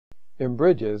In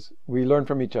Bridges, we learn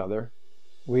from each other.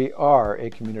 We are a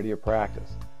community of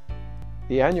practice.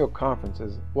 The annual conference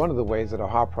is one of the ways that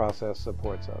AHA process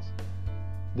supports us.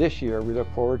 This year, we look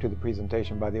forward to the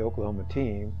presentation by the Oklahoma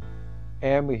team,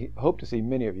 and we hope to see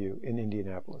many of you in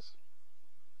Indianapolis.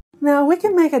 Now, we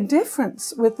can make a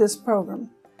difference with this program.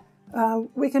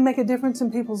 We can make a difference in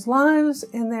people's lives,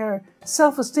 in their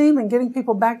self-esteem, and getting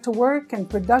people back to work and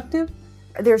productive.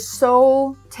 They're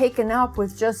so taken up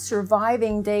with just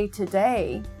surviving day to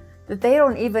day that they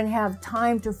don't even have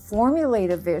time to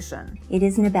formulate a vision. It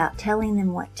isn't about telling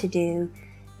them what to do,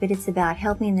 but it's about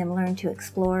helping them learn to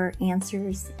explore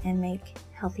answers and make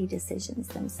healthy decisions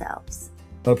themselves.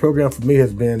 The program for me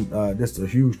has been just a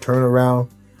huge turnaround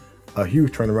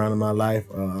in my life.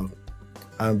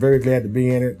 I'm very glad to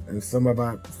be in it, and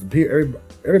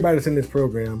everybody that's in this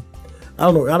program, I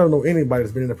don't know anybody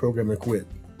that's been in the program and quit.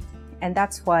 And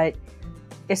that's what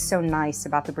is so nice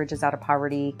about the Bridges Out of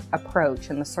Poverty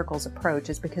approach and the Circles approach,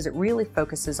 is because it really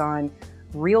focuses on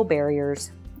real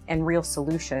barriers and real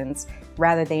solutions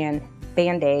rather than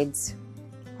Band-Aids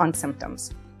on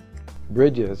symptoms.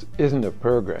 Bridges isn't a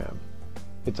program.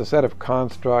 It's a set of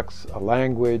constructs, a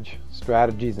language,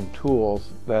 strategies, and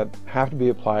tools that have to be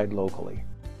applied locally.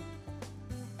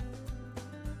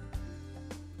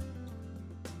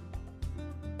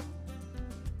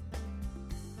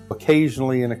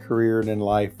 Occasionally in a career and in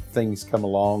life, things come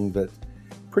along that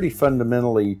pretty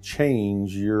fundamentally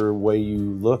change your way you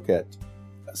look at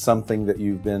something that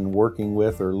you've been working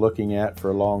with or looking at for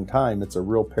a long time. It's a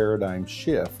real paradigm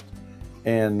shift.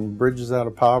 And Bridges Out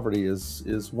of Poverty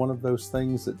is one of those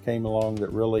things that came along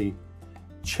that really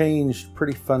changed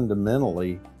pretty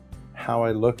fundamentally how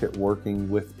I look at working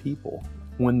with people.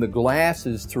 When the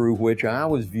glasses through which I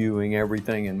was viewing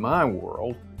everything in my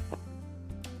world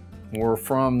were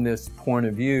from this point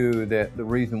of view that the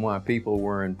reason why people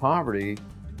were in poverty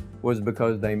was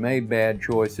because they made bad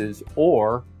choices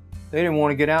or they didn't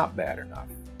want to get out bad enough.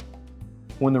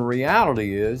 When the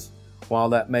reality is, while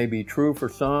that may be true for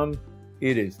some,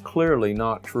 it is clearly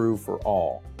not true for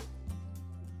all.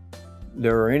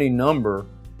 There are any number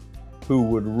who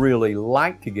would really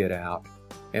like to get out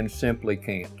and simply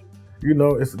can't. You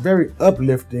know, it's very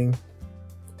uplifting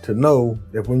to know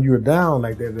that when you're down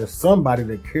like that, there's somebody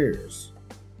that cares.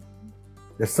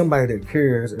 There's somebody that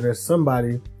cares, and there's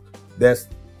somebody that's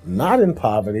not in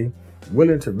poverty,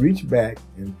 willing to reach back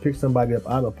and pick somebody up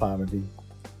out of poverty.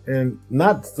 And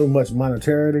not so much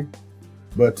monetarily,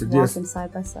 but to Walking just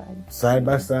side by side. Side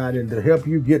by side, and to help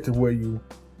you get to where you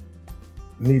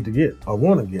need to get or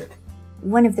want to get.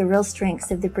 One of the real strengths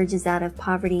of the Bridges Out of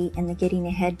Poverty and the Getting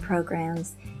Ahead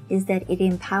programs is that it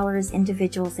empowers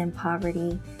individuals in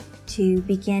poverty to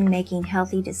begin making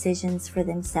healthy decisions for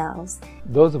themselves.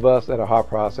 Those of us at AHA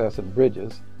Process and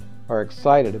Bridges are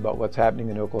excited about what's happening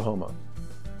in Oklahoma.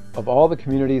 Of all the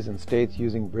communities and states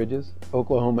using Bridges,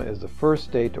 Oklahoma is the first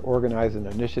state to organize an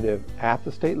initiative at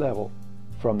the state level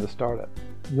from the startup.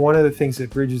 One of the things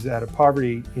that Bridges Out of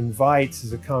Poverty invites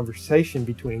is a conversation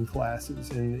between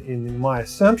classes, and my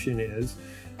assumption is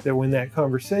that when that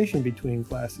conversation between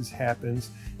classes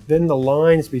happens, then the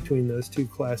lines between those two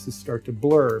classes start to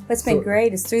blur. What's been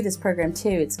great is through this program too,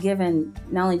 it's given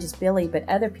not only just Billy but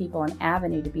other people an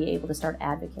avenue to be able to start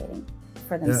advocating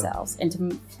for themselves and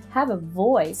to have a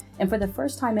voice. And for the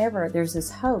first time ever, there's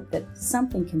this hope that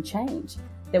something can change,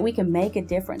 that we can make a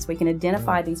difference. We can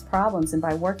identify these problems, and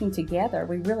by working together,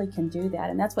 we really can do that.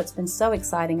 And that's what's been so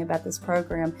exciting about this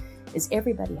program, is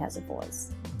everybody has a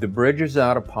voice. The Bridges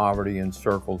Out of Poverty and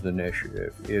Circles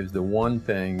initiative is the one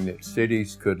thing that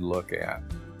cities could look at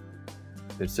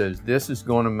that says this is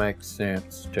going to make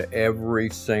sense to every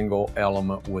single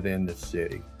element within the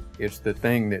city. It's the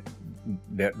thing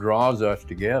that draws us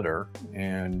together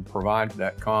and provides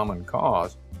that common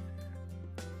cause,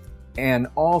 and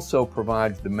also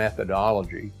provides the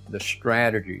methodology, the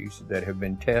strategies that have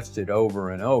been tested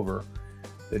over and over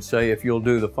that say if you'll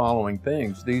do the following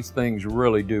things, these things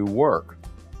really do work.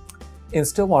 In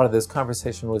Stillwater, this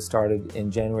conversation was started in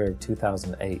January of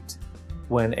 2008,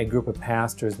 when a group of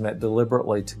pastors met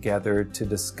deliberately together to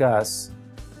discuss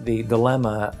the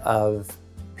dilemma of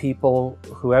people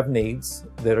who have needs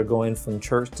that are going from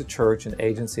church to church and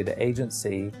agency to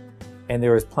agency, and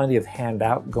there was plenty of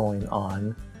handout going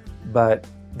on, but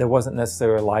there wasn't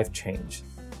necessarily a life change.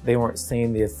 They weren't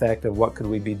seeing the effect of what could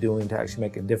we be doing to actually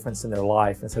make a difference in their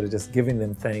life. Instead of just giving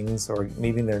them things or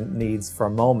meeting their needs for a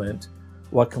moment,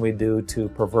 what can we do to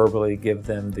proverbially give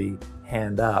them the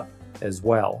hand up? as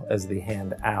well as the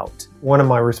hand out. One of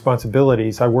my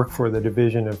responsibilities, I work for the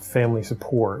Division of Family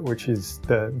Support, which is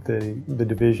the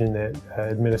division that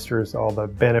administers all the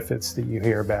benefits that you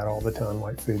hear about all the time,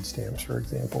 like food stamps, for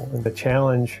example. And the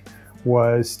challenge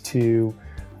was to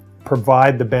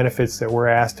provide the benefits that we're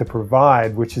asked to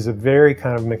provide, which is a very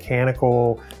kind of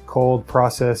mechanical, cold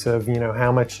process of, you know,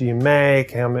 how much do you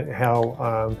make, how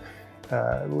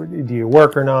do you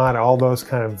work or not, all those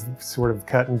kind of sort of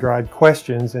cut and dried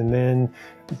questions, and then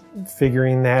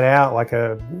figuring that out like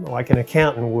an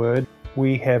accountant would.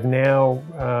 We have now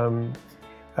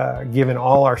given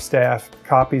all our staff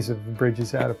copies of the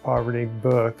Bridges Out of Poverty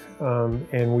book,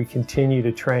 and we continue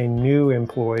to train new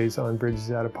employees on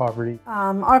Bridges Out of Poverty.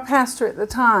 Our pastor at the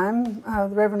time, the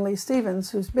Reverend Lee Stevens,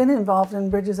 who's been involved in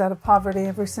Bridges Out of Poverty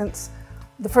ever since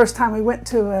the first time we went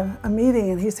to a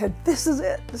meeting, and he said, "This is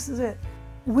it, this is it."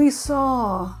 We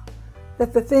saw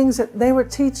that the things that they were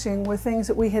teaching were things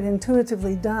that we had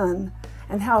intuitively done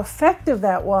and how effective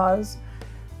that was.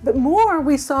 But more,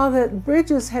 we saw that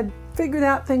Bridges had figured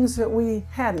out things that we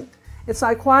hadn't. It's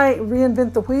like, why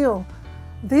reinvent the wheel?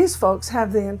 These folks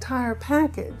have the entire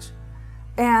package.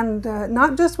 And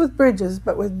not just with Bridges,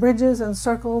 but with Bridges and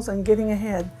Circles and Getting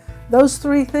Ahead. Those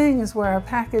three things were our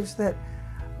package that,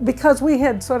 because we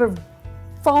had sort of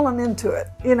fallen into it,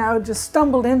 you know, just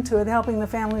stumbled into it, helping the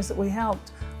families that we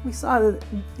helped, we saw that,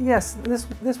 yes,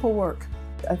 this will work.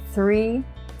 A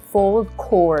three-fold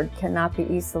cord cannot be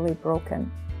easily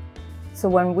broken. So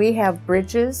when we have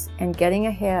Bridges and Getting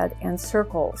Ahead and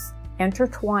Circles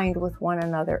intertwined with one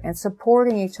another and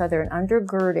supporting each other and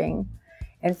undergirding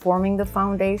and forming the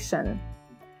foundation,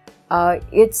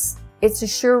 it's a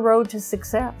sure road to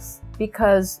success,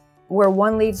 because where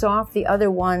one leaves off, the other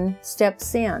one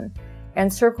steps in.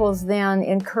 And Circles then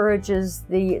encourages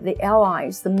the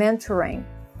allies, the mentoring,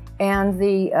 and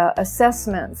the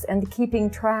assessments, and the keeping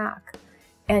track.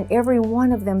 And every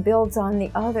one of them builds on the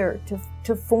other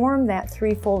to form that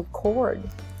threefold cord.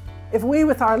 If we,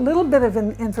 with our little bit of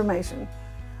information,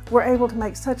 were able to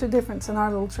make such a difference in our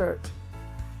little church,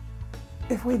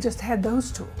 if we just had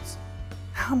those tools,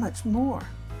 how much more?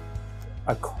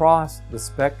 Across the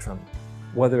spectrum,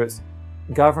 whether it's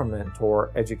government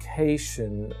or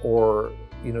education or,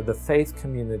 you know, the faith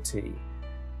community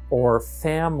or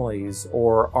families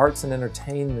or arts and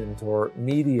entertainment or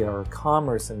media or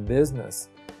commerce and business,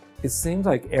 it seems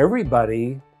like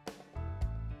everybody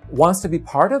wants to be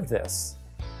part of this.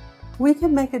 We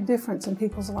can make a difference in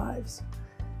people's lives.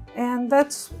 And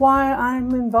that's why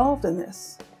I'm involved in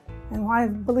this, and why I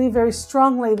believe very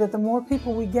strongly that the more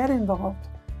people we get involved,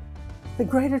 the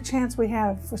greater chance we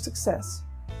have for success.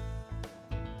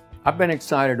 I've been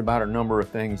excited about a number of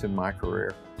things in my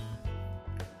career.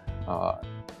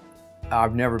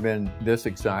 I've never been this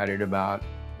excited about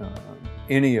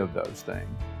any of those things.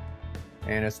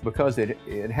 And it's because it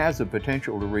has the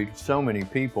potential to reach so many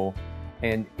people,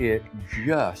 and it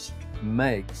just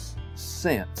makes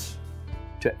sense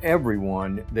to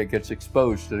everyone that gets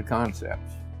exposed to the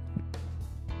concepts.